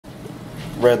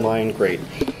Red line, great.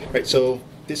 Right, so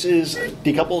this is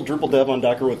Decoupled Drupal dev on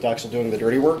Docker with Docksal doing the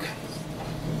dirty work.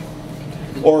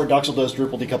 Or Docksal does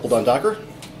Drupal decoupled on Docker.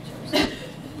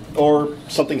 Or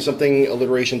something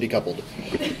alliteration decoupled.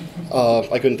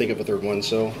 I couldn't think of a third one,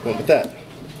 so went with that.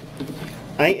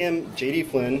 I am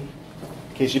JD Flynn.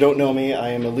 In case you don't know me, I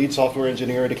am a lead software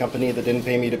engineer at a company that didn't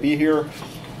pay me to be here.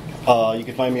 You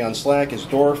can find me on Slack as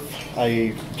Dorf.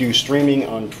 I do streaming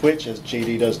on Twitch as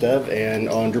JD Does Dev, and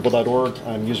on Drupal.org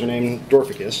I'm username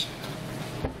Dorficus.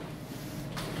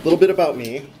 A little bit about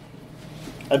me.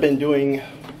 I've been doing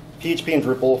PHP and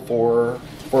Drupal for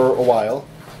a while.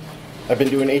 I've been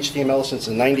doing HTML since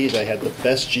the 90s. I had the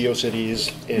best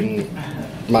GeoCities in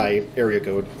my area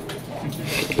code.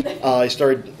 I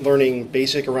started learning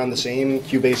BASIC around the same,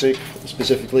 QBasic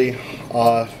specifically.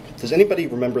 Does anybody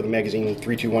remember the magazine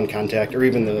 321 Contact, or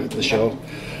even the show?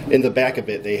 In the back of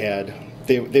it,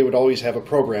 they would always have a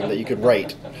program that you could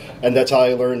write, and that's how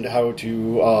I learned how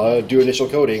to do initial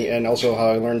coding, and also how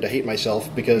I learned to hate myself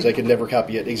because I could never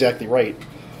copy it exactly right,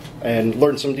 and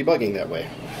learned some debugging that way.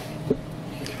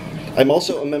 I'm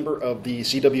also a member of the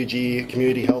CWG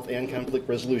Community Health and Conflict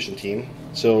Resolution team,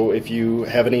 so if you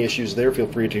have any issues there, feel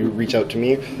free to reach out to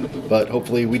me, but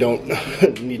hopefully we don't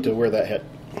need to wear that hat.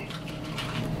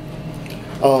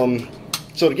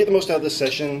 So to get the most out of this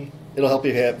session, it'll help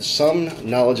you have some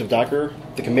knowledge of Docker,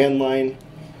 the command line,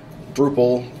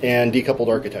 Drupal, and decoupled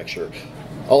architecture.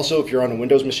 Also, if you're on a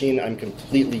Windows machine, I'm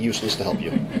completely useless to help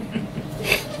you.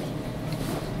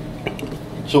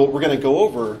 So what we're going to go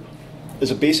over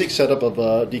is a basic setup of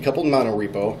a decoupled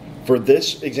monorepo. For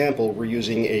this example, we're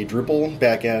using a Drupal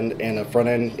backend, and a front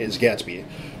end is Gatsby.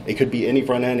 It could be any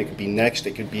front end, it could be Next,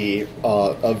 it could be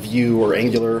a Vue or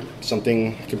Angular,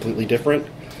 something completely different.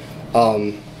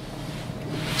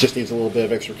 Just needs a little bit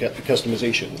of extra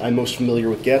customization. I'm most familiar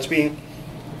with Gatsby.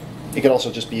 It could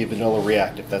also just be vanilla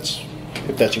React if that's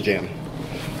your jam.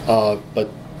 But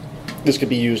this could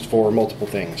be used for multiple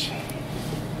things.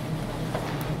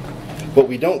 What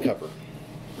we don't cover: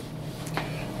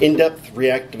 in-depth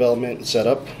React development and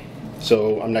setup.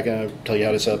 So I'm not going to tell you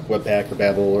how to set up Webpack or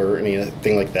Babel or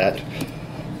anything like that.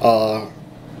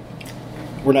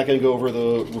 We're not going to go over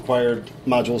the required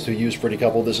modules to use for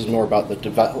Decoupled. This is more about the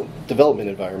development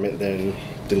environment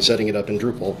than setting it up in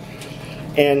Drupal.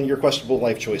 And your questionable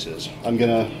life choices. I'm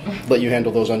going to let you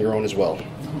handle those on your own as well.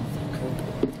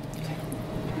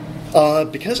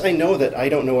 Because I know that I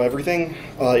don't know everything,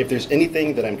 if there's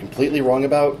anything that I'm completely wrong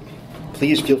about,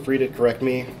 please feel free to correct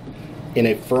me in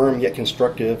a firm yet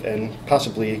constructive and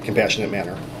possibly compassionate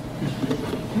manner.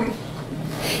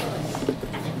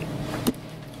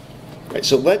 Right,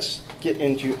 so let's get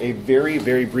into a very,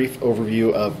 very brief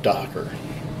overview of Docker.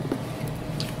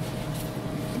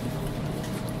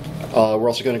 We're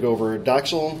also going to go over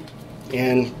Docksal,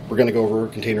 and we're going to go over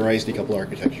containerized decoupled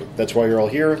architecture. That's why you're all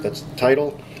here. That's the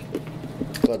title.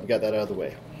 Glad we got that out of the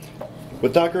way.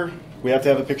 With Docker, we have to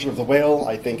have a picture of the whale.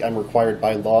 I think I'm required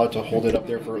by law to hold it up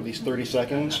there for at least 30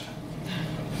 seconds.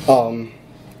 We're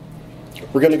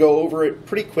going to go over it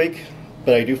pretty quick,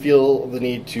 but I do feel the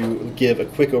need to give a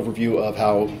quick overview of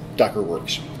how Docker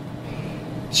works.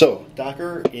 So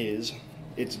Docker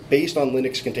it's based on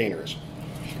Linux containers.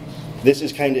 This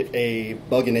is kind of a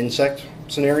bug and insect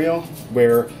scenario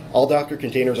where all Docker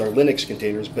containers are Linux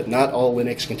containers, but not all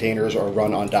Linux containers are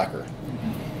run on Docker.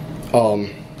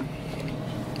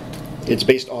 It's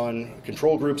based on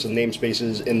control groups and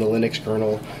namespaces in the Linux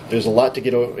kernel. There's a lot to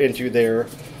get into there.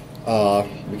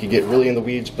 We could get really in the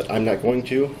weeds, but I'm not going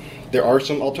to. There are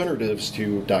some alternatives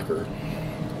to Docker.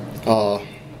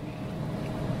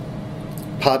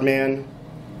 Podman,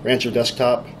 Rancher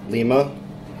Desktop, Lima.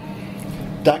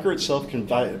 Docker itself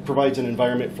provides an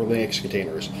environment for Linux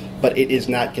containers, but it is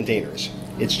not containers.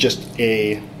 It's just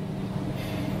a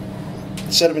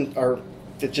set of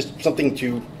it's just something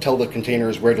to tell the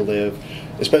containers where to live,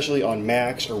 especially on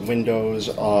Macs or Windows.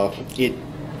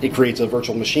 It creates a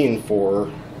virtual machine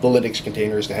for the Linux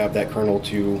containers to have that kernel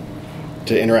to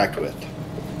interact with.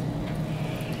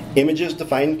 Images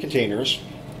define containers.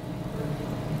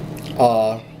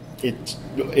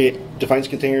 It defines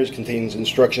containers, contains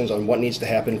instructions on what needs to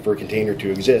happen for a container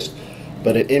to exist,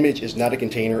 but an image is not a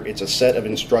container, it's a set of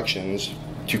instructions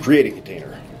to create a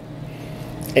container.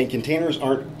 And containers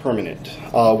aren't permanent.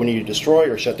 When you destroy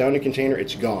or shut down a container,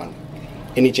 it's gone.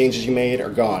 Any changes you made are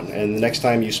gone, and the next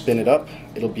time you spin it up,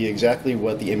 it'll be exactly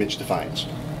what the image defines.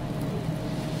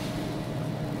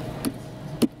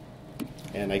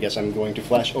 And I guess I'm going to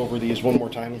flash over these one more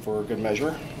time for good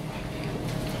measure.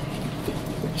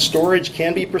 Storage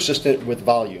can be persistent with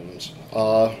volumes.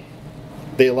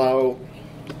 They allow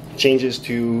changes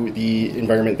to the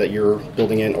environment that you're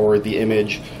building in or the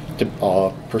image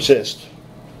to persist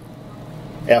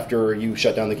after you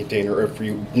shut down the container, or if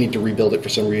you need to rebuild it for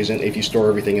some reason. If you store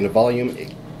everything in a volume,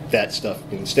 that stuff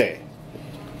can stay.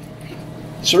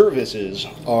 Services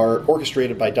are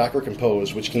orchestrated by Docker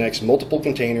Compose, which connects multiple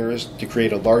containers to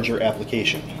create a larger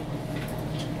application.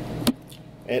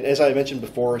 And as I mentioned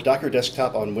before, Docker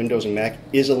Desktop on Windows and Mac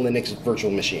is a Linux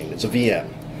virtual machine. It's a VM.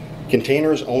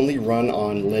 Containers only run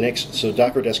on Linux, so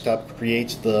Docker Desktop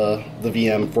creates the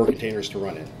VM for containers to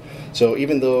run in. So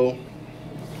even though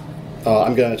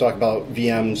I'm going to talk about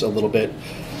VMs a little bit,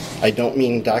 I don't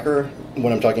mean Docker.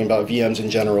 When I'm talking about VMs in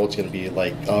general, it's going to be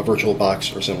like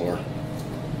VirtualBox or similar.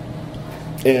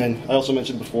 And I also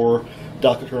mentioned before,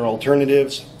 Docker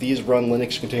alternatives. These run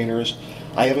Linux containers.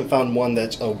 I haven't found one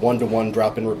that's a one-to-one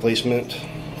drop-in replacement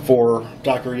for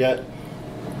Docker yet,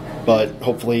 but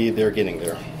hopefully they're getting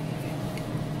there.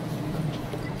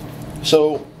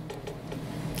 So,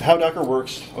 how Docker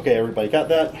works. Okay, everybody got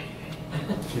that?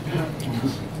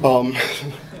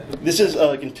 This is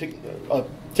a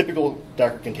typical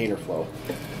Docker container flow.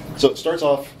 So it starts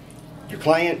off, your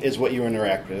client is what you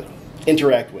interact with.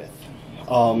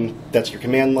 That's your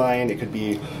command line. It could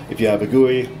be if you have a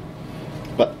GUI,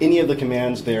 but any of the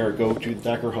commands there go to the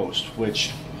Docker host,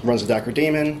 which runs the Docker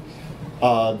daemon.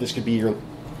 This could be your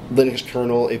Linux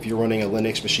kernel if you're running a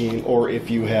Linux machine, or if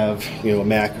you have a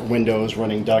Mac or Windows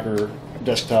running Docker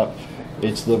Desktop,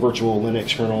 it's the virtual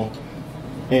Linux kernel.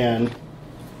 And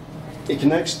it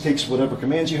connects, takes whatever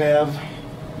commands you have,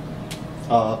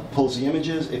 pulls the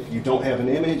images. If you don't have an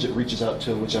image, it reaches out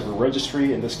to whichever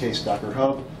registry, in this case Docker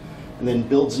Hub, and then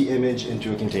builds the image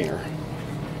into a container.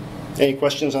 Any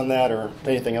questions on that or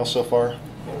anything else so far?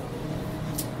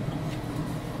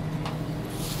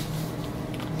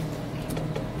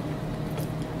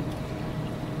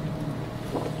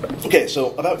 Okay,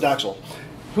 so about Docksal.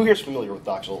 Who here is familiar with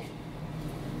Docksal?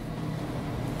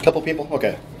 A couple people?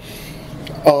 Okay.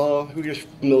 Who here is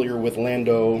familiar with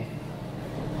Lando,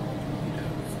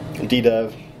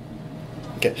 DDEV?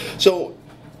 Okay, so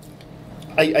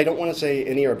I don't want to say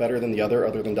any are better than the other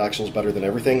than Docksal is better than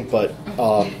everything, but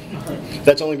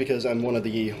that's only because I'm one of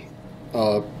the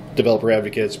developer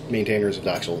advocates, maintainers of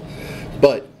Docksal.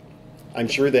 But I'm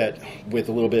sure that with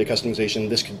a little bit of customization,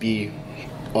 this could be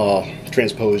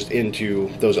transposed into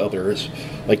those others,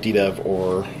 like DDEV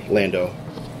or Lando.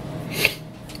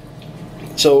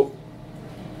 So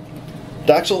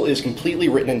Docksal is completely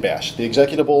written in Bash. The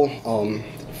executable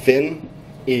Flynn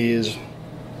is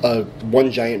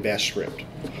one giant Bash script.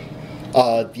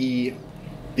 The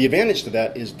advantage to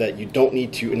that is that you don't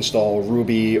need to install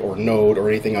Ruby or Node or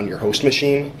anything on your host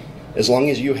machine, as long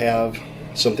as you have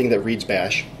something that reads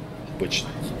Bash, which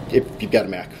if you've got a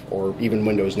Mac or even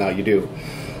Windows now you do,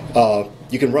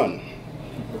 you can run.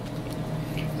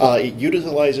 It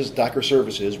utilizes Docker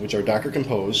services, which are Docker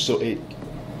Compose, so it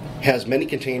has many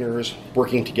containers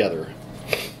working together.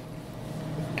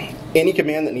 Any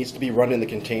command that needs to be run in the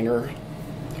container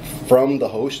from the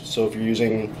host, so if you're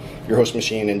using your host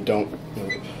machine and don't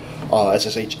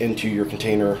SSH into your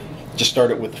container, just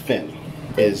start it with Flynn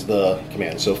is the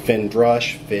command. So Flynn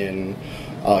drush, Flynn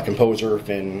composer,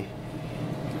 Flynn.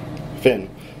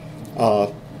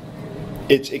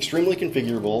 It's extremely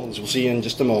configurable, as we'll see in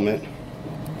just a moment.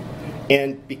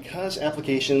 And because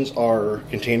applications are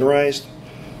containerized,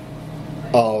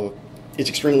 it's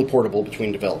extremely portable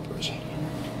between developers.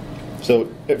 So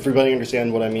everybody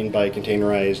understand what I mean by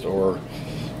containerized, or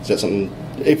is that something?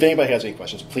 If anybody has any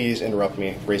questions, please interrupt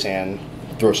me, raise hand,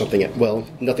 throw something at, well,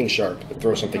 nothing sharp, but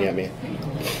throw something at me.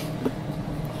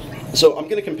 So I'm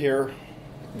going to compare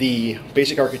the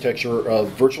basic architecture of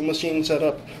virtual machine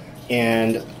setup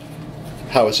and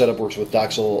how a setup works with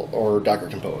Docksal or Docker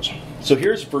Compose. So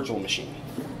here's virtual machine.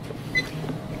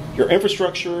 Your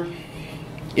infrastructure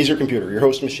is your computer, your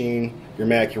host machine, your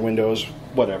Mac, your Windows,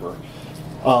 whatever.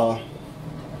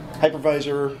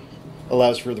 Hypervisor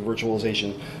allows for the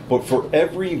virtualization, but for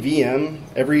every VM,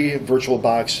 every virtual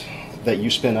box that you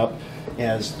spin up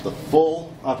has the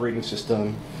full operating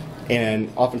system, and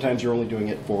oftentimes you're only doing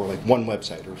it for like one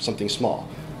website or something small.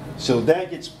 So that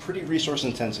gets pretty resource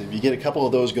intensive. You get a couple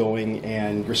of those going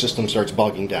and your system starts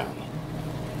bogging down.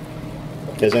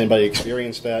 Has anybody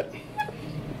experienced that?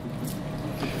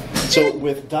 So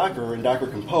with Docker and Docker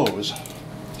Compose,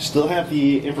 still have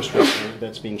the infrastructure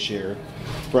that's being shared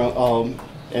from,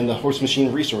 and the host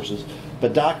machine resources,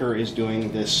 but Docker is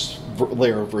doing this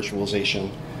layer of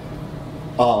virtualization.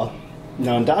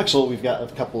 Now in Docksal, we've got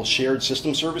a couple of shared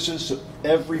system services, so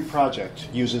every project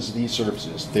uses these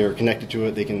services. They're connected to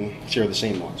it, they can share the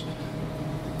same ones.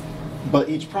 But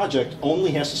each project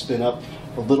only has to spin up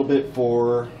a little bit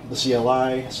for the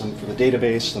CLI, some for the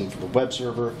database, some for the web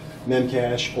server,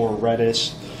 Memcache, or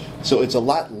Redis. So it's a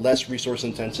lot less resource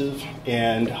intensive,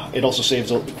 and it also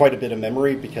saves quite a bit of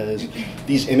memory because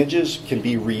these images can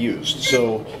be reused.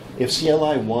 So if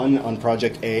CLI 1 on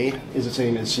project A is the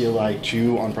same as CLI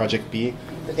 2 on project B,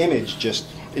 the image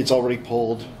it's already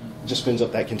pulled, just spins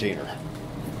up that container.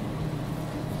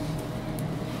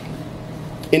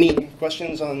 Any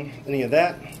questions on any of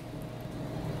that?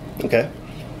 Okay.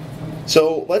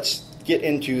 So let's get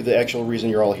into the actual reason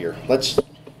you're all here. Let's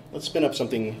spin up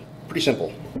something pretty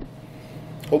simple.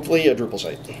 Hopefully a Drupal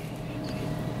site.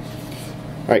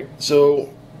 All right, so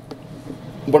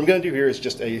what I'm going to do here is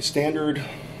just a standard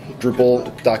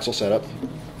Drupal Docksal setup.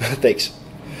 Thanks.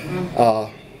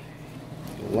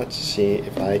 Let's see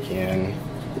if I can.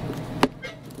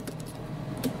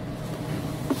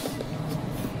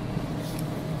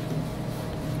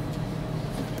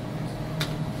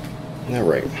 All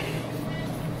right.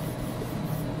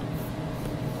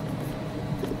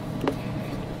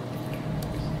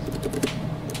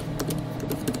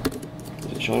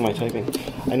 Showing my typing.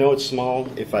 I know it's small.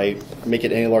 If I make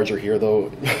it any larger here,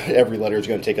 though, every letter is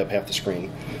going to take up half the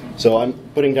screen. So I'm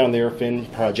putting down there Flynn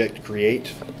project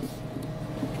create.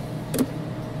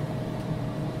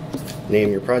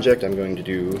 Name your project. I'm going to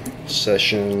do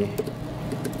session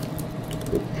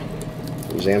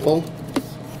example.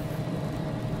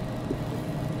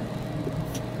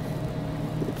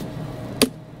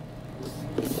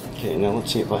 Okay, now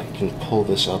let's see if I can pull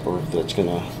this up or if that's going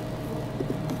to.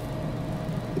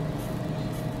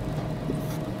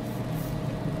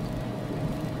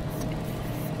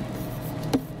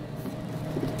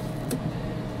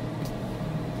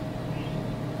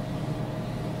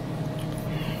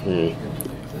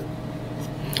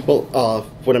 Well,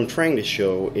 what I'm trying to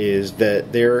show is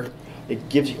that it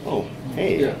gives you, oh,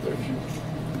 hey. Yeah, there.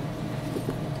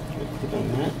 Click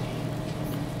on that.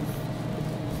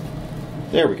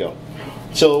 There we go.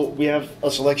 So we have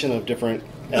a selection of different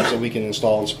apps that we can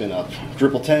install and spin up.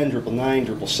 Drupal 10, Drupal 9,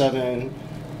 Drupal 7,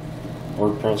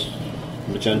 WordPress,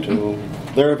 Magento,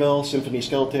 Laravel, Symfony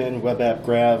Skeleton, Web App,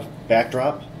 Grav,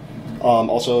 Backdrop,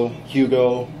 also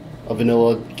Hugo, a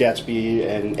vanilla Gatsby,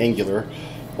 and Angular.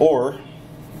 Or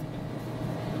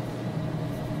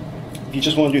if you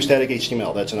just want to do static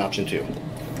HTML, that's an option too.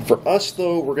 For us,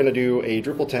 though, we're going to do a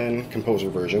Drupal 10 Composer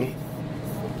version.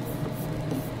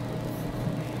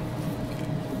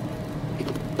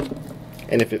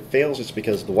 And if it fails, it's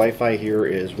because the Wi-Fi here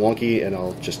is wonky, and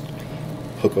I'll just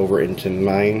hook over into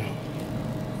mine.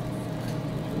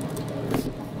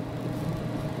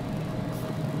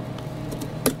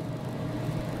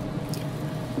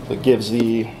 So it gives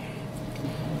the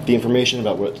information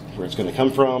about where it's going to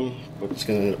come from, what it's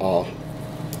going to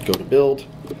go to build.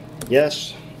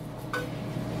 Yes.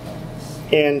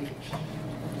 And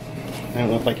I don't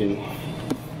know if I can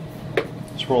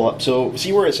scroll up. So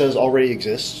see where it says already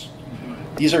exists?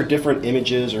 These are different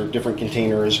images or different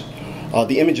containers.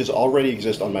 The images already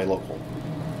exist on my local.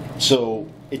 So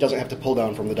it doesn't have to pull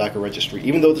down from the Docker registry.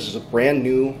 Even though this is a brand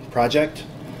new project,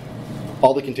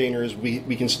 all the containers,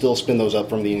 we can still spin those up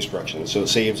from the instructions. So it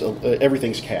saves,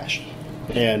 everything's cached.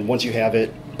 And once you have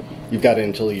it, you've got it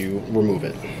until you remove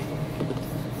it.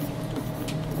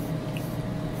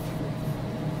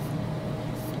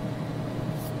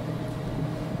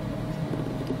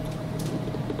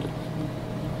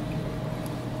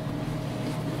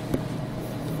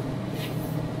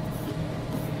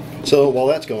 So while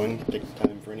that's going, take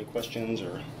time for any questions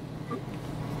or...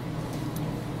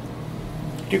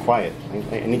 Too quiet.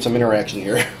 I need some interaction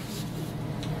here.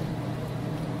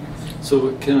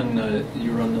 So can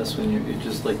you run this when you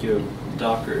just like you have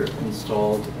Docker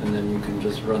installed, and then you can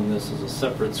just run this as a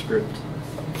separate script?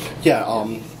 Yeah.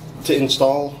 To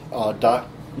install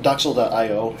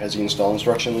Docksal.io has the install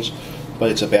instructions, but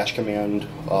it's a bash command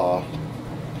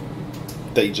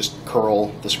that you just curl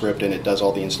the script and it does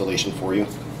all the installation for you.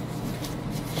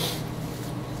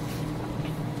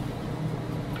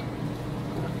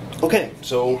 Okay,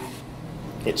 so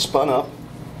it spun up.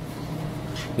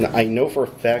 Now, I know for a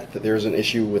fact that there's an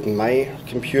issue with my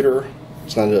computer.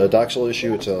 It's not a Docksal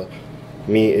issue, it's a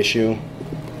me issue.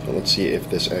 So let's see if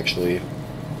this actually...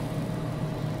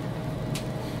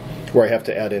 where I have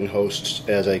to add in hosts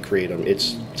as I create them.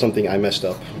 It's something I messed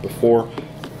up before,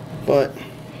 but...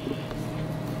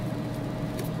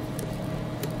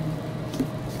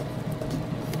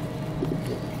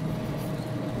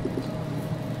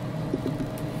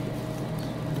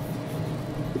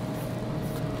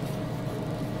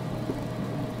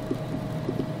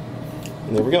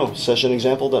 there we go. Session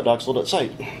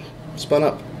example.docksal.site. Spun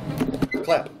up.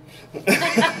 Clap.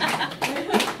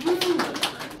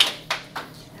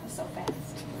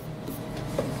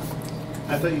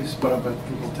 thought you spun up a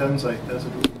Drupal 10 site. That's a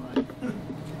Drupal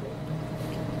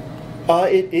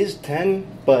 9. It is 10,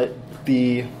 but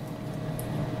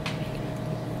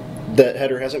that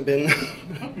header hasn't been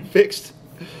fixed.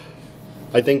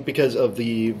 I think because of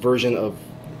the version of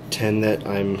 10 that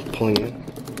I'm pulling in.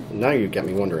 Now you've got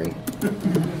me wondering.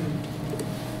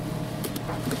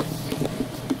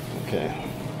 Okay.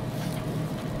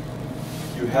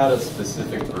 You had a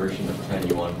specific version of 10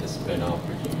 you wanted to spin up.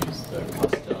 Would you use the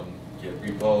custom Git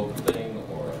repo thing,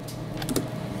 or?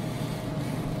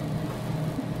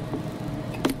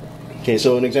 Okay,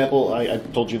 so an example, I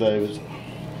told you that I was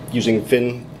using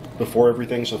Flynn before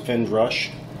everything, so Flynn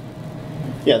Rush.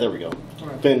 Yeah, there we go.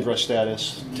 Flynn Rush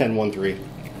status 10.1.3.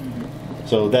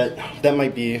 So that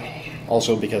might be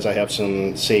also because I have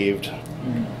some saved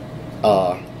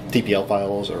TPL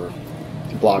files or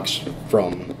blocks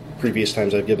from previous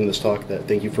times I've given this talk that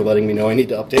thank you for letting me know I need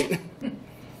to update.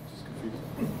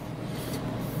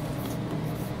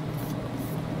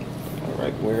 All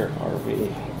right, where are we?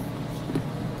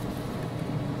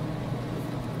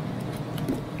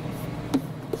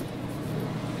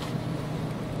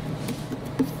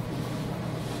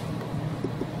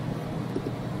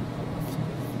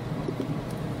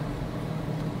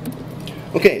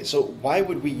 Okay, so why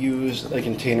would we use a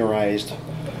containerized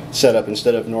setup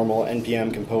instead of normal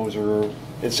npm, composer,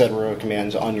 etc.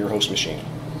 commands on your host machine?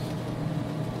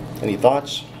 Any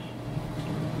thoughts?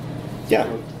 Yeah.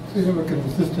 So you have a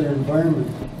consistent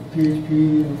environment, PHP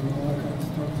and all that kind of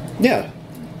stuff. Yeah,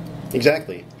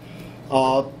 exactly.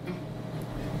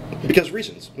 Because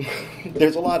reasons.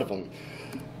 There's a lot of them.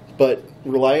 But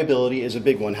reliability is a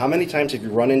big one. How many times have you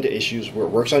run into issues where it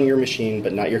works on your machine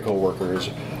but not your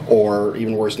coworkers, or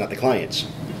even worse, not the clients?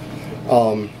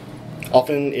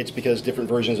 Often it's because different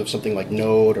versions of something like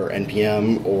Node or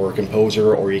NPM or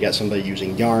Composer, or you got somebody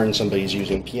using Yarn, somebody's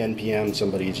using PNPM,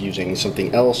 somebody's using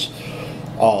something else,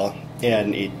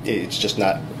 and it's just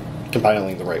not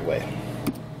compiling the right way.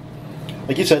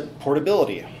 Like you said,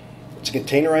 portability. It's a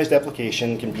containerized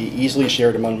application, can be easily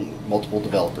shared among multiple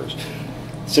developers.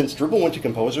 Since Drupal went to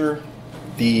Composer,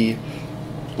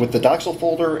 with the Docksal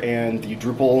folder and the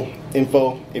Drupal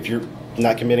info, if you're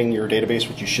not committing your database,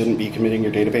 which you shouldn't be committing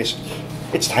your database,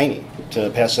 it's tiny to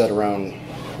pass that around.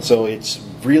 So it's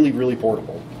really, really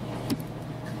portable.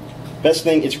 Best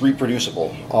thing, it's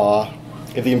reproducible.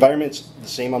 If the environment's the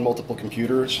same on multiple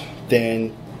computers,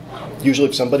 then usually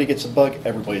if somebody gets a bug,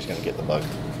 everybody's going to get the bug.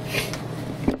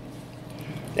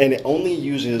 And it only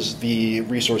uses the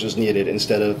resources needed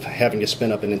instead of having to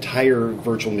spin up an entire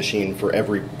virtual machine for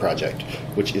every project,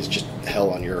 which is just hell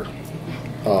on your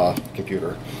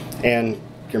computer and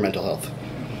your mental health.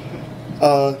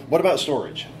 What about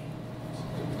storage?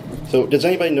 So does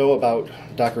anybody know about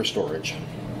Docker storage?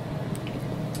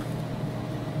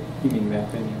 You mean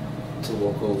mapping to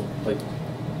local, like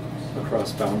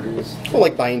across boundaries? Well,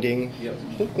 like binding. Yep.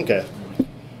 Okay.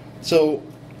 So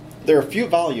there are a few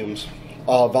volumes.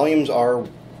 Volumes are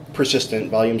persistent,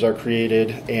 volumes are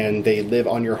created, and they live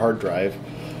on your hard drive,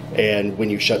 and when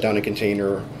you shut down a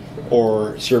container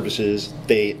or services,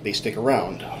 they stick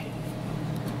around.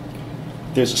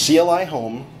 There's a CLI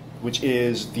home, which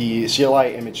is the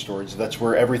CLI image storage. That's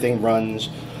where everything runs.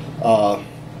 The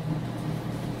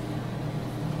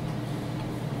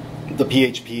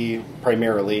PHP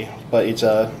primarily, but it's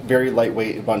a very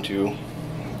lightweight Ubuntu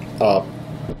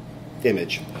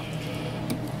image.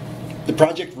 The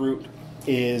project root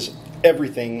is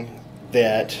everything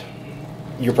that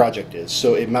your project is.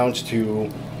 So it mounts to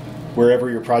wherever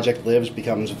your project lives,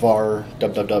 becomes var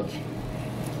www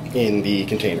in the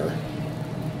container.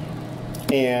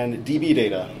 And DB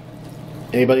data.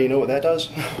 Anybody know what that does?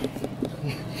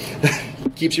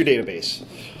 Keeps your database.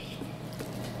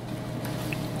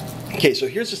 Okay, so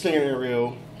here's the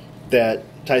scenario that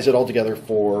ties it all together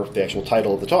for the actual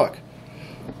title of the talk.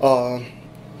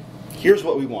 Here's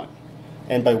what we want.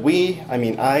 And by we, I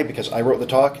mean I, because I wrote the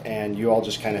talk, and you all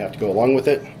just kind of have to go along with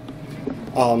it.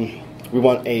 We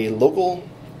want a local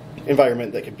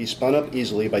environment that can be spun up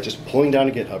easily by just pulling down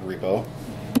a GitHub repo.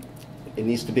 It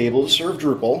needs to be able to serve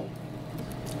Drupal.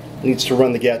 It needs to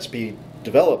run the Gatsby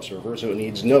develop server, so it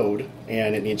needs Node,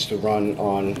 and it needs to run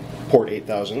on port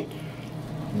 8000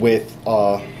 with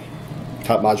top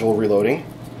module reloading.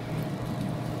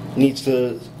 It needs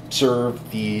to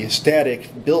serve the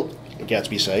static built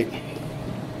Gatsby site.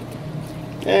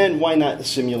 And why not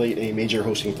simulate a major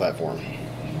hosting platform?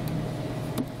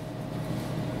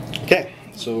 Okay,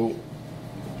 so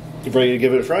you ready to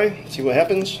give it a try? See what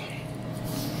happens?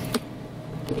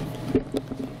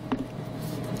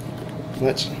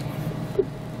 Let's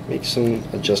make some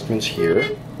adjustments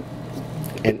here.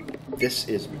 And this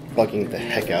is bugging the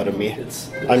heck out of me. It's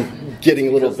I'm getting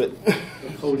a little bit. the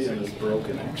podium is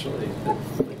broken. Actually,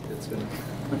 it's gonna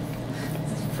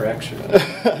it's fractured.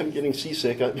 I'm getting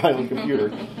seasick at my own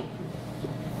computer.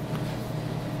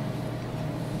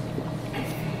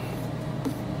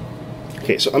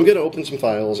 Okay, so I'm going to open some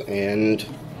files and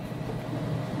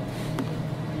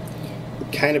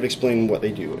kind of explain what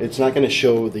they do. It's not going to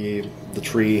show the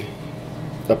tree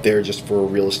up there just for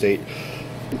real estate.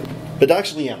 But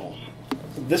Docksal YAML.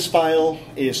 This file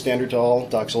is standard to all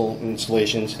Docksal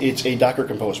installations. It's a Docker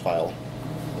Compose file.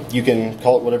 You can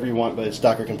call it whatever you want, but it's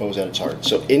Docker Compose at its heart.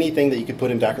 So anything that you could put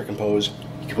in Docker Compose,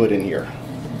 you can put in here.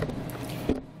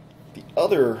 The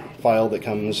other file that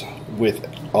comes with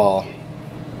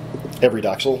every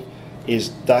Docksal is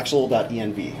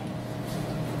docksal.env.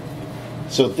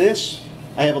 So this,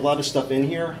 I have a lot of stuff in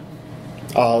here.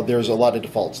 There's a lot of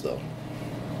defaults though.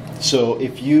 So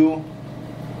if you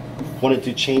wanted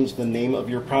to change the name of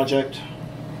your project,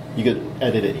 you could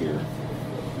edit it here.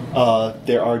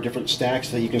 There are different stacks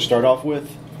that you can start off with.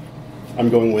 I'm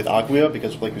going with Acquia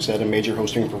because, like we said, a major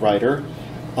hosting provider.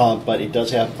 But it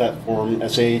does have platform,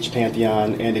 SH,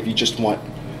 Pantheon, and if you just want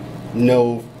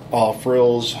no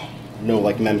frills, no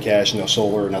like memcache, no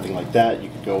Solar, nothing like that, you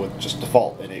could go with just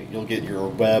default, and you'll get your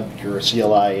web, your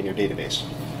CLI, and your database.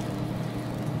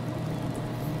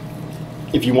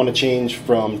 If you want to change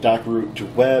from dockroot to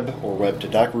web, or web to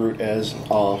dockroot as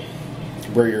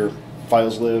where your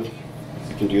files live,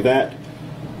 you can do that.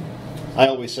 I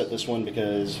always set this one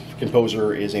because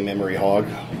Composer is a memory hog,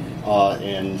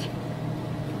 and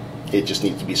it just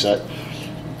needs to be set.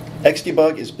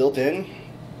 Xdebug is built in,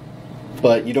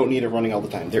 but you don't need it running all the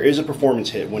time. There is a performance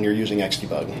hit when you're using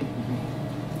Xdebug.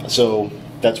 So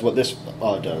that's what this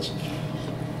does.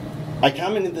 I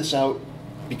commented this out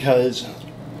because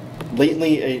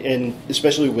lately, and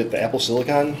especially with the Apple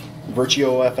Silicon,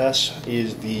 VirtuoFS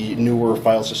is the newer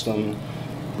file system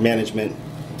management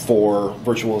for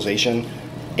virtualization,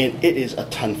 and it is a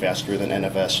ton faster than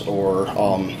NFS or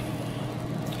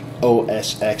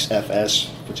OSXFS,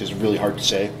 which is really hard to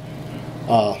say.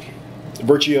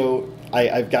 Virtuo,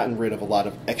 I've gotten rid of a lot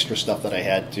of extra stuff that I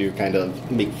had to kind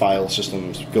of make file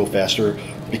systems go faster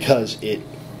because it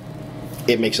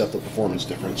makes up the performance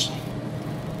difference.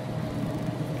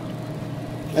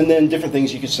 And then different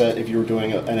things you could set if you were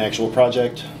doing an actual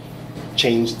project.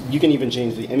 You can even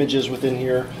change the images within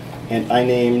here, and I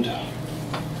named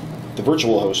the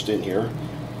virtual host in here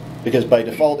because by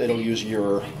default it'll use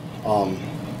your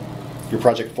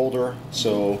project folder.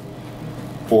 So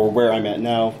for where I'm at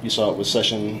now, you saw it was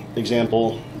session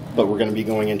example, but we're going to be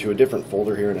going into a different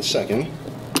folder here in a second.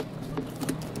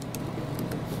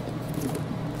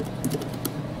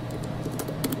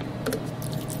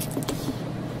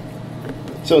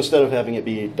 So instead of having it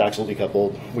be Docksal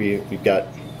decoupled, we've got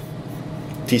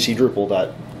TC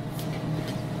Drupal.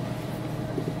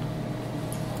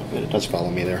 It does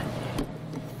follow me there.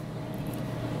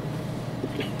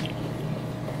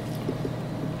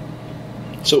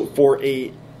 So for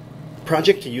a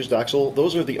project to use Docksal,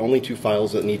 those are the only two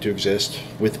files that need to exist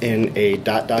within a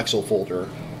 .docksal folder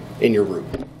in your root.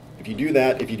 If you do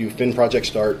that, if you do fin project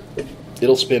start,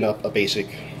 it'll spin up a basic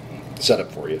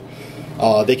setup for you.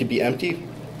 They could be empty,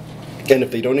 and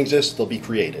if they don't exist, they'll be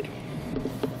created.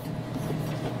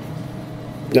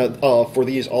 Now, for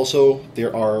these also,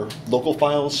 there are local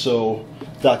files, so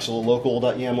Docksal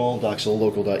local.yaml, Docksal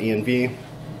local.env.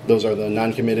 Those are the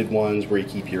non-committed ones where you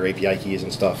keep your API keys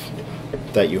and stuff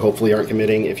that you hopefully aren't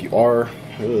committing. If you are,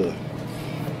 ugh.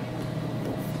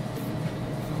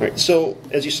 Alright, so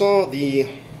as you saw, the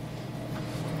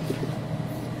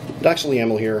Docksal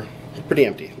YAML here, pretty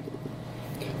empty.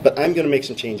 But I'm going to make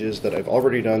some changes that I've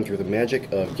already done through the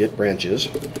magic of Git branches.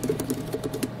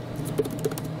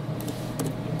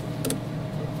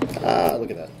 Look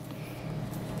at that.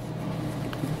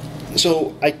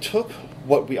 So I took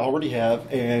what we already have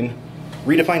and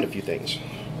redefined a few things.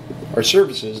 Our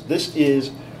services, this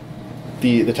is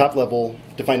the top level,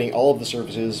 defining all of the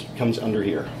services comes under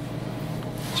here.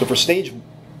 So for stage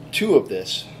 2 of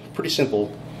this, pretty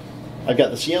simple. I've got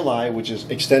the CLI, which is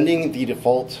extending the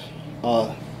default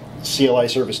CLI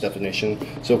service definition.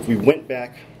 So if we went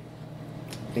back,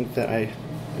 I think that I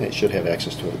should have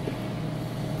access to it.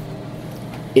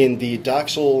 In the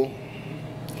Docksal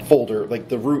folder, like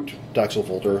the root Docksal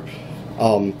folder,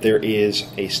 there is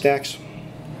a stacks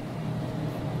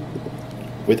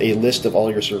with a list of all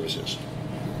your services.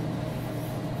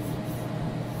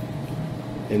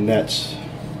 And that's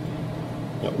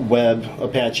web,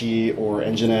 Apache, or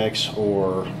Nginx,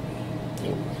 or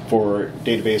for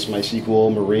database,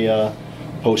 MySQL, Maria,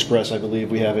 Postgres, I believe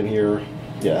we have in here.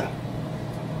 Yeah.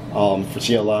 For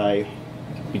CLI,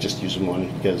 we just use one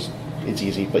because it's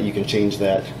easy, but you can change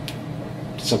that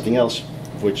to something else,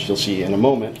 which you'll see in a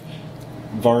moment.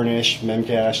 Varnish,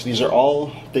 memcache, these are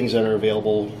all things that are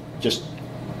available just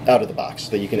out of the box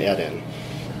that you can add in.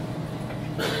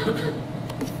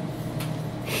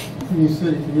 You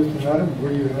said you can just add them,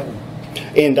 where do you add them?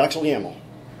 In Docksal YAML.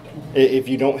 If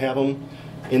you don't have them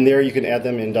in there, you can add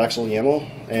them in Docksal YAML,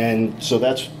 and so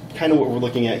that's kind of what we're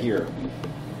looking at here.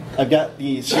 I've got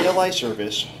the CLI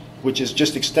service, which is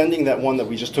just extending that one that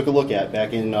we just took a look at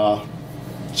back in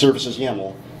Services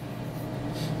YAML.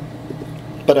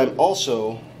 But I'm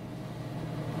also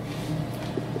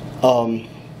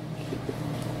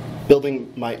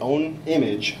building my own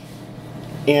image,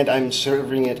 and I'm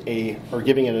serving it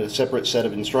giving it a separate set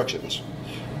of instructions.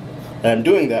 And I'm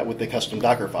doing that with the custom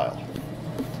Docker file.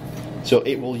 So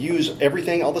it will use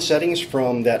everything, all the settings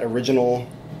from that original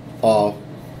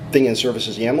thing in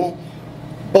Services YAML,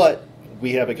 but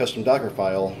we have a custom Docker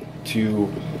file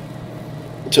to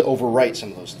overwrite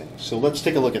some of those things. So let's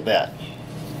take a look at that.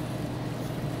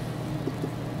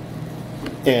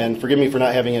 And forgive me for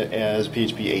not having it as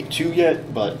PHP 8.2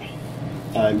 yet, but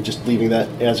I'm just leaving that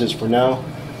as is for now.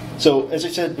 So as I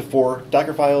said before,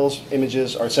 Docker files,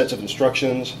 images are sets of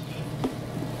instructions.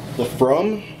 The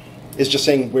from is just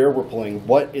saying where we're pulling,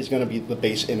 what is going to be the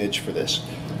base image for this.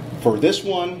 For this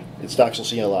one, it's Docksal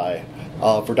CLI.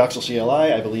 For Docksal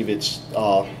CLI, I believe it's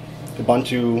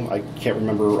Ubuntu. I can't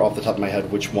remember off the top of my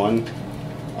head which one.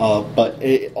 But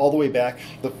all the way back,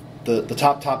 the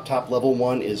top level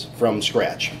one is from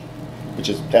scratch, which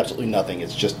is absolutely nothing.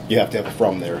 It's just you have to have a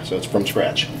from there, so it's from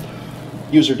scratch.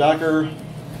 User Docker,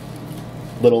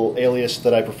 little alias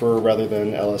that I prefer rather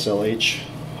than LSLH.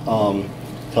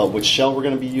 Tell it which shell we're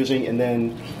going to be using, and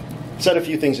then set a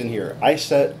few things in here. I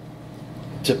set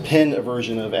to pin a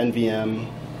version of NPM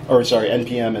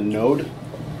and Node.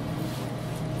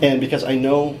 And because I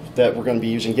know that we're going to be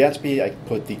using Gatsby, I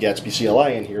put the Gatsby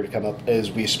CLI in here to come up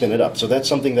as we spin it up. So that's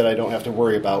something that I don't have to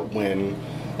worry about when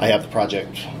I have the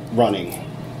project running.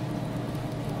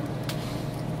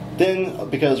 Then,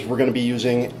 because we're going to be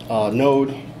using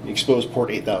Node, expose port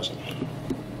 8000.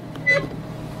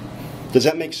 Does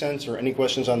that make sense, or any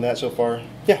questions on that so far?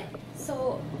 Yeah.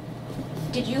 So,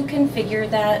 did you configure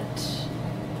that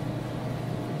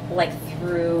like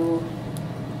through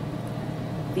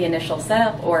the initial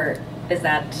setup, or is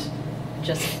that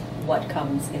just what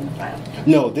comes in the file?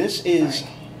 No, these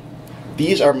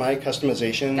are my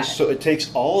customizations. So it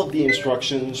takes all of the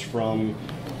instructions from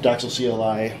Docksal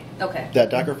CLI, that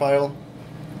Docker file,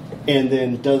 and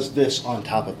then does this on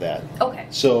top of that. Okay.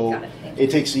 So it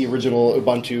takes the original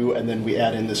Ubuntu, and then we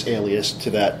add in this alias to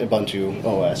that Ubuntu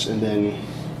OS, and then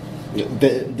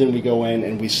we go in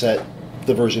and we set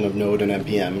the version of Node and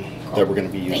NPM that we're going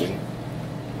to be using.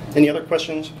 Any other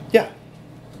questions? Yeah.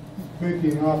 Maybe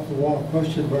an off-the-wall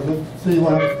question, but let's say you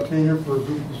have a container for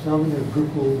Drupal 7 and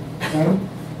Drupal 10.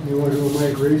 You want to do a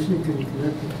migration, can you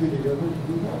connect the two together to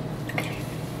do that?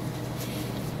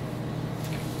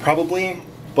 Probably,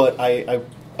 but I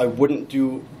wouldn't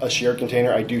do a shared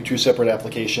container. I do two separate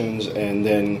applications and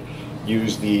then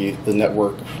use the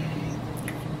network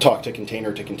talk to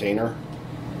container.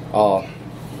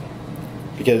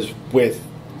 Because with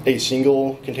a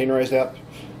single containerized app,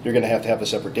 you're going to have a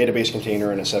separate database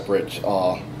container and a separate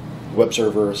web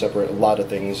server, a lot of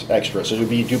things extra. So it would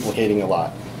be duplicating a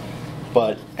lot.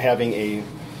 But having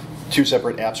two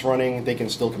separate apps running, they can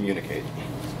still communicate.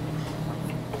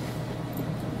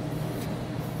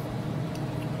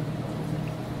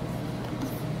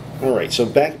 All right, so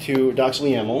back to Docksal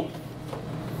YAML.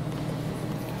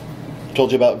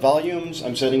 Told you about volumes.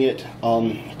 I'm setting it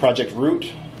project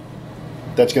root.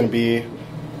 That's going to be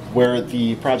where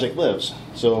the project lives.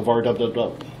 So var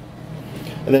www.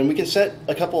 And then we can set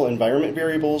a couple environment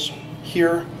variables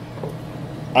here.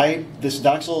 This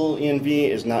Docksal env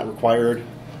is not required.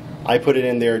 I put it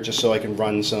in there just so I can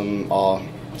run some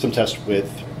tests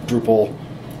with Drupal,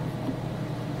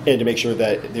 and to make sure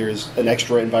that there's an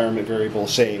extra environment variable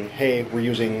saying, hey, we're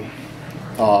using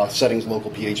settings local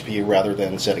PHP rather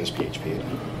than settings PHP.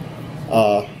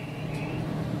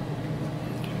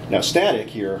 Now static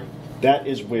here, that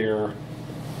is where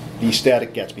the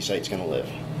static Gatsby site is going to live.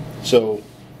 So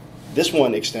this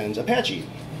one extends Apache.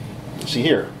 See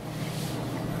here.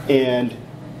 And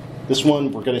this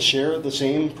one, we're going to share the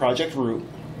same project root.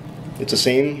 It's the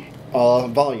same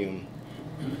volume.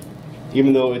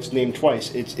 Even though it's named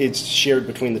twice, it's shared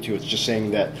between the two. It's just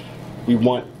saying that we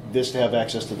want this to have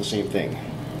access to the same thing.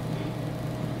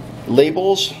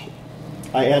 Labels,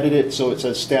 I added it so it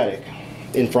says static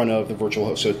in front of the virtual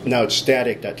host. So now it's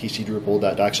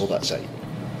static.tcdrupal.docksal.site.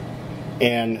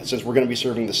 And since we're going to be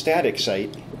serving the static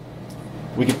site,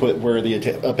 we can put where the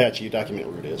Apache document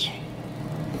root is.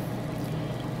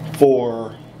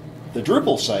 For the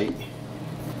Drupal site,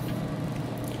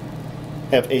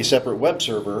 have a separate web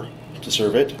server to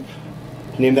serve it.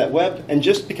 Name that web, and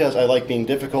just because I like being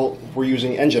difficult, we're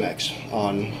using Nginx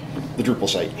on the Drupal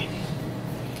site.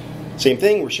 Same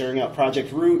thing, we're sharing out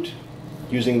project root,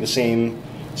 using the same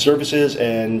services,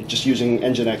 and just using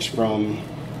Nginx from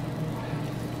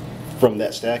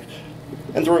that stack,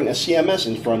 and throwing a CMS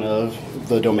in front of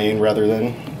the domain rather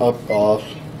than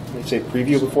let's say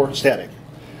preview before, static.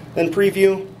 Then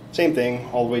preview, same thing,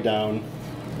 all the way down.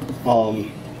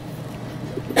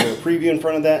 Preview in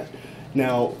front of that.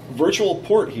 Now, virtual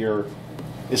port here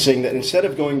is saying that instead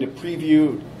of going to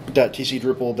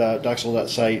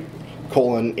preview.tcdrupal.docksal.site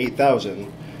 :8000,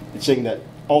 it's saying that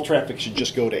all traffic should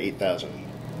just go to 8000.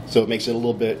 So it makes it a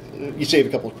little bit, you save a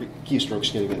couple of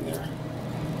keystrokes getting in there.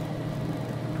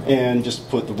 And just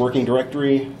put the working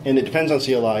directory, and it depends on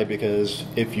CLI, because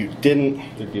if you didn't,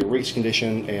 there'd be a race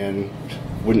condition and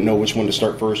wouldn't know which one to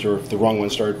start first, or if the wrong one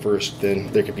started first, then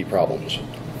there could be problems.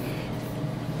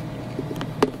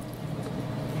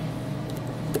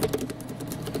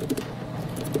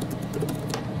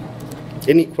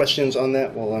 Any questions on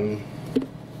that while I'm...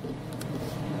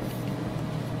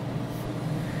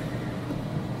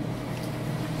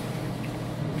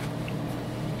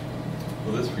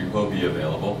 Will this repo be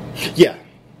available? Yeah,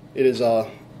 it is.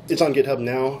 It's on GitHub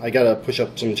now. I gotta push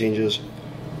up some changes.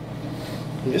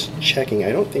 I'm just checking.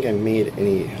 I don't think I made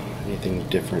anything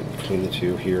different between the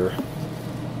two here.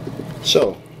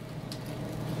 So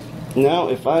now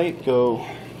if I go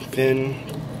Flynn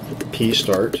p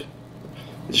start,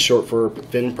 it's short for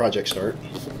Flynn project start.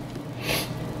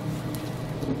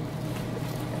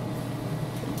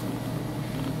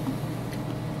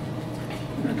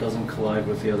 It doesn't collide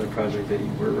with the other project that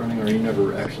you were running, or you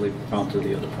never actually prompted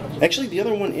the other project? Actually, the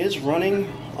other one is running.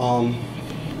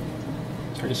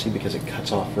 It's hard to see because it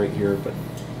cuts off right here, but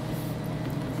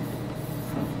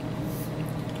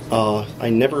I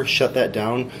never shut that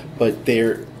down. But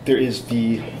there is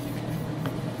the.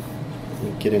 Let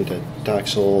me get into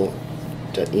Docksal.env.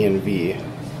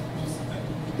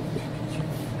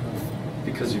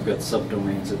 Because you've got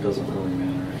subdomains, it doesn't really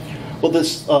matter. Well,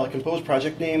 this compose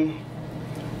project name,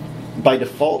 by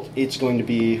default, it's going to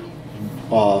be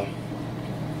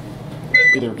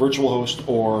either virtual host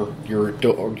or your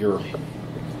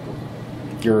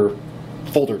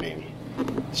folder name.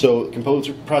 So compose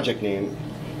project name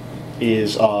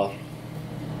is for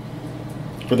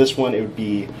this one it would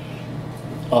be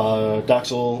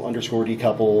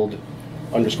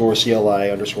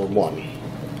Docksal_decoupled_CLI_1.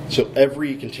 So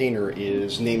every container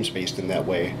is namespaced in that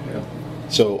way. Yeah.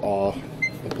 So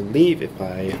I believe if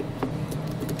I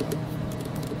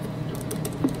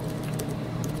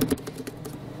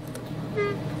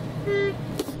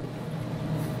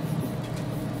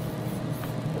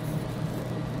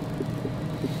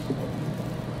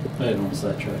I didn't want to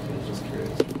sidetrack you, I was just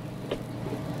curious.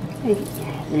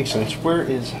 makes sense. Where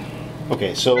is?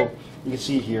 Okay, so you can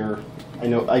see here.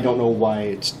 I don't know why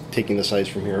it's taking the size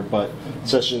from here, but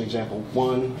session example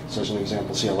 1, session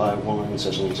example CLI 1,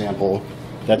 session example.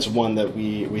 That's one that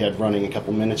we had running a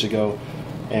couple minutes ago,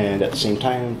 and at the same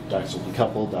time, Docksal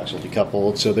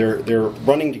decoupled. So they're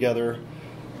running together,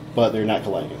 but they're not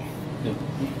colliding. Yeah.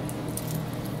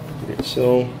 Okay,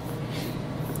 so.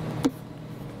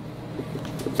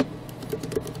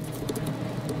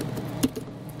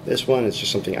 This one is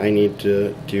just something I need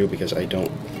to do because I don't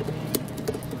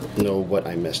know what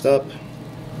I messed up.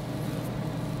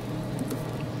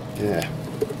 Yeah.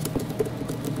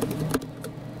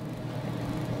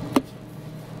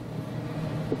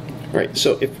 Right,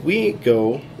 so if we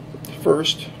go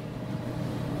first,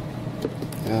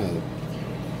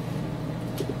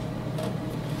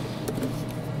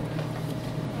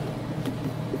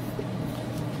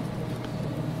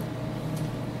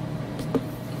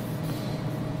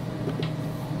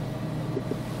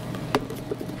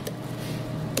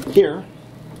 here,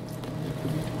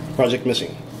 project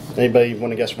missing. Anybody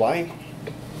want to guess why?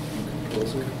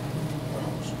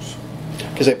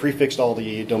 Because I prefixed all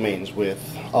the domains with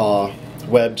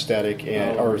web static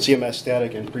and or CMS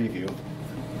static and preview.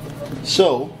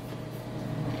 So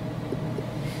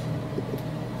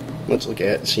let's look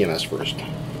at CMS first.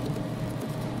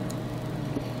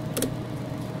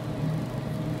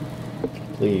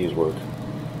 Please work.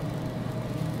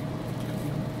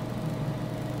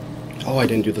 Oh, I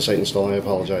didn't do the site install. I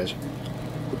apologize.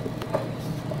 I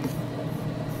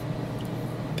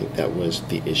think that was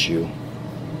the issue.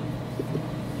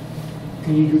 Can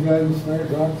Can you do that inside of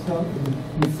Docksal?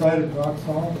 Inside of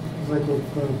Docksal, it's like with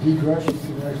dgrush, you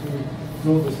can actually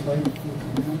build a site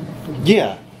with command.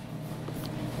 Yeah.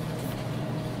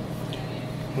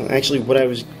 Well, actually, what I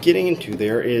was getting into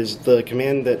there is the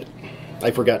command that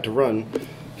I forgot to run.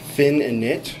 Fin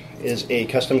init is a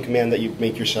custom command that you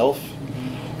make yourself.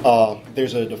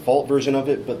 There's a default version of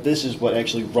it, but this is what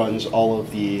actually runs all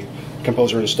of the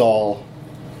composer install,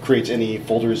 creates any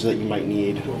folders that you might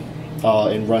need,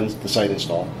 and runs the site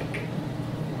install,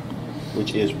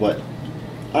 which is what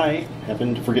I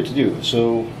happened to forget to do.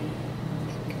 So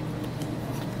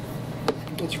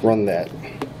let's run that.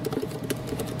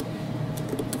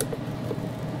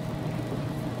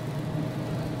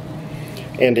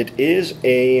 And it is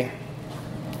a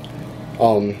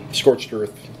scorched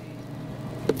earth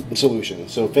solution.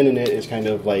 So Fininit is kind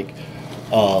of like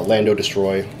Lando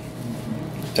Destroy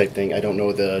type thing. I don't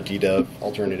know the gdev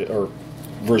alternative or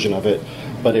version of it,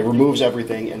 but it removes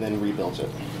everything and then rebuilds it.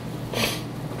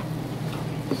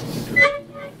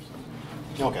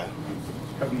 Okay.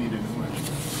 Haven't needed it much.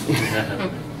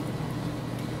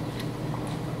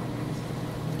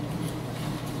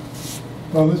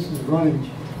 Well, this is running.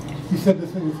 You said this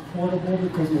thing is portable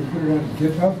because you put it on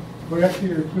GitHub. What actually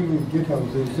you're putting in GitHub?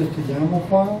 Is it just a YAML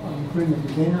file? Are you putting the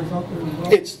containers out there as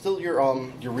well? It's still your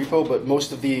repo, but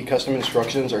most of the custom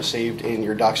instructions are saved in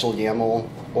your Docksal YAML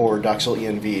or Docksal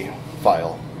env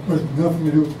file. But it's nothing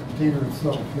to do with the container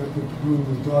itself. You have to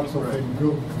remove the Docksal and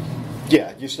build the container.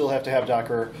 Yeah, you still have to have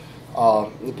Docker.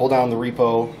 Pull down the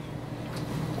repo.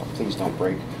 Oh, please don't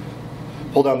break.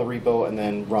 Pull down the repo and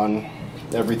then run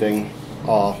everything.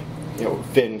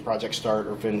 Fin project start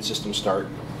or fin system start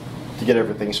to get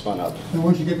everything spun up. And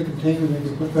once you get the container, then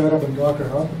you put that up in Docker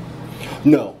Hub?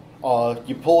 No,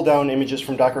 you pull down images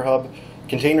from Docker Hub.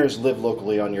 Containers live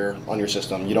locally on your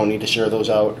system. You don't need to share those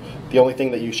out. The only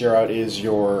thing that you share out is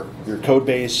your code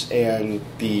base, and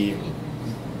the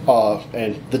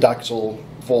Docksal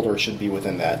folder should be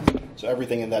within that. So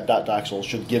everything in that .docksal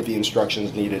should give the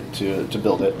instructions needed to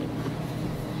build it.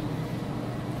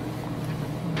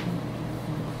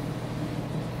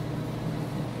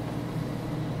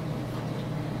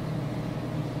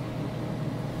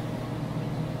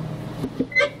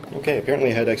 Okay, apparently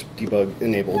I had Xdebug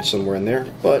enabled somewhere in there,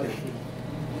 but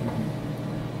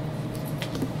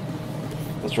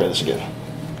let's try this again.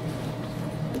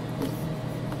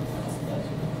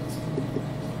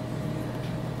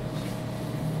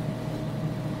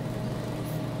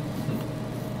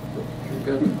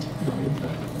 You're good.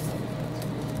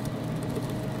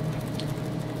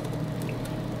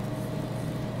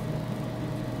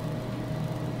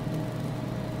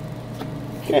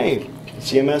 Okay,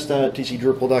 CMS.tc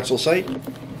Drupal Docksal site.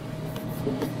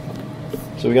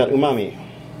 So we got umami.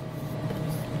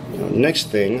 Next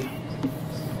thing,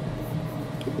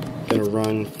 gonna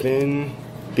run fin.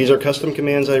 These are custom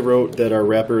commands I wrote that are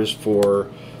wrappers for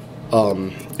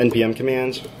npm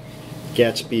commands.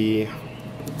 Gatsby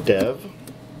dev.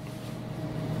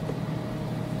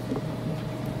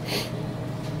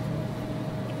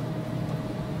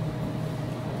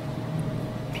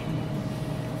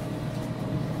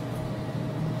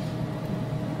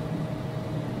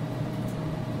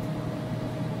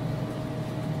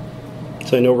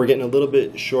 So I know we're getting a little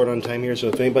bit short on time here, so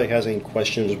if anybody has any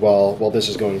questions while this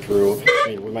is going through,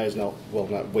 we might as well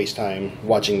not waste time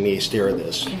watching me stare at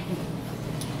this.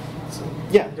 So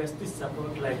Yeah. does this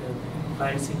support like a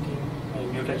file syncing, like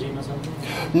mutagen or something?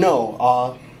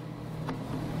 No,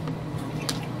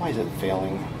 why is it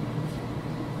failing?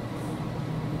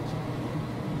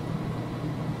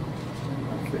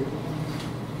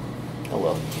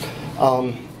 Oh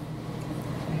well.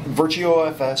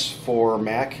 VirtuoFS for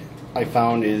Mac I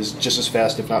found is just as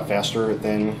fast, if not faster,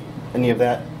 than any of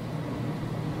that.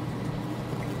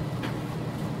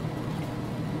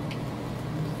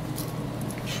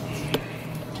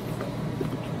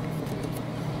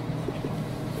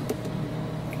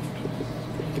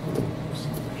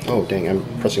 Oh dang, I'm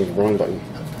pressing the wrong button.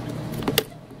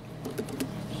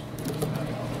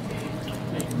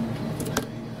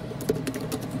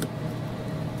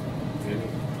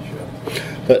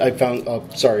 But I found,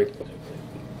 sorry,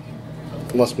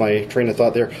 lost my train of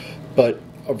thought there, but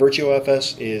a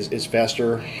VirtuoFS is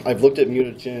faster. I've looked at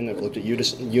Mutagen, I've looked at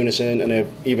Unison, and I've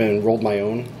even rolled my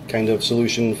own kind of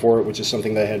solution for it, which is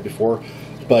something that I had before.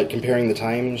 But comparing the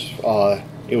times,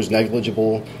 it was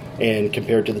negligible, and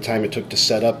compared to the time it took to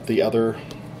set up the other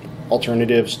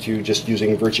alternatives to just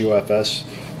using VirtuoFS,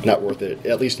 not worth it,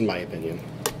 at least in my opinion.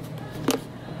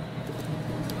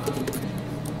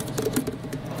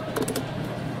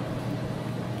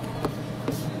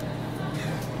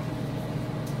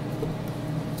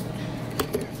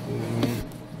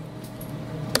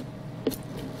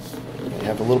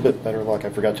 little bit better luck. I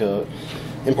forgot to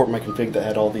import my config that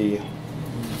had all the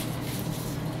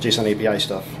JSON API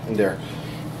stuff in there.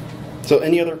 So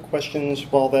any other questions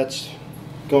while that's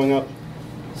going up?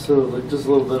 So like just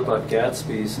a little bit about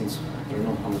Gatsby, since I don't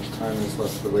know how much time is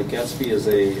left, but like Gatsby is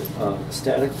a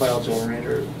static file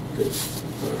generator that,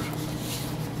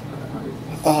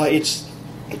 It's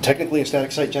technically a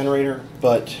static site generator,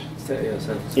 but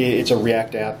it's a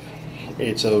React app.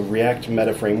 It's a React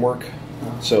meta framework,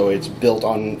 so it's built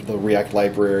on the React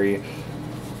library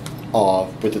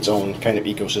with its own kind of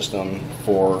ecosystem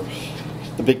for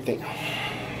the big thing.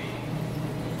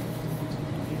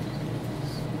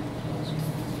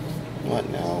 What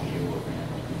now?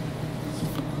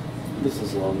 This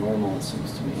is all normal, it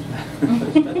seems to me.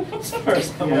 As far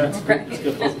as how my experience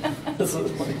goes. This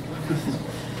is like...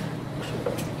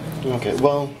 Okay,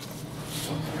 well,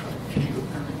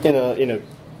 in a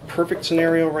perfect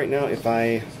scenario right now, if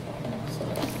I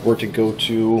were to go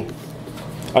to,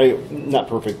 not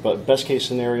perfect, but best case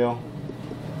scenario,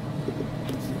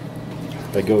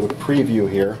 if I go to preview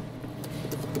here,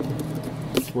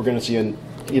 we're going to see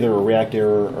either a React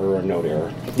error or a Node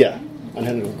error. Yeah,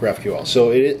 unhandled GraphQL.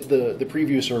 So the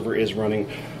preview server is running.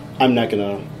 I'm not going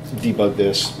to debug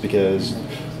this because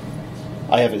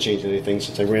I haven't changed anything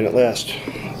since I ran it last.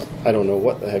 I don't know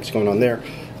what the heck's going on there.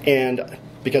 And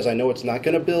because I know it's not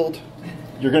going to build,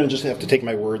 you're going to just have to take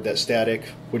my word that static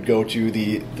would go to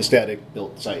the static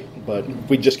built site. But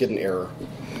we just get an error.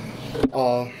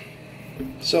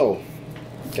 So,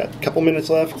 got a couple minutes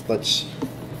left. Let's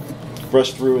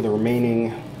brush through the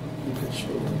remaining. You could show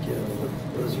like, yeah,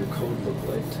 what does your code look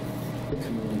like to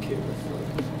communicate with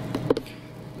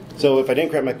like... So if I didn't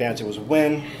crap my pants, it was a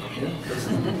win.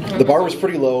 The bar was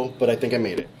pretty low, but I think I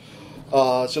made it.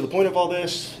 So the point of all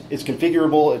this, it's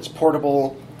configurable, it's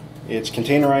portable, it's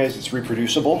containerized, it's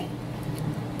reproducible.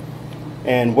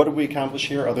 And what did we accomplish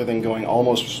here other than going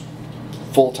almost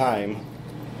full time?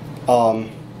 Well,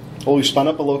 we spun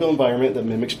up a local environment that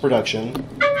mimics production,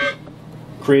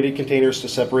 created containers to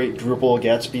separate Drupal,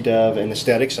 Gatsby dev, and a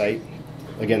static site.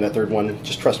 Again, that third one,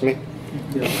 just trust me.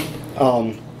 Yeah.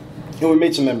 And we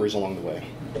made some memories along the way.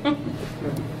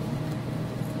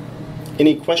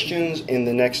 Any questions in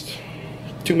the next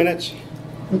 2 minutes?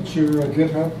 What's your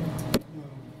GitHub?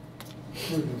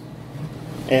 Where it is.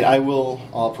 And I will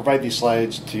provide these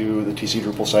slides to the TC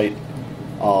Drupal site.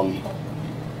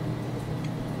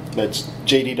 That's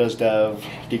JD does dev,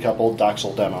 decoupled,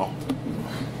 Docksal demo.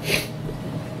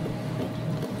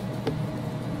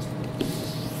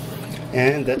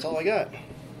 And that's all I got.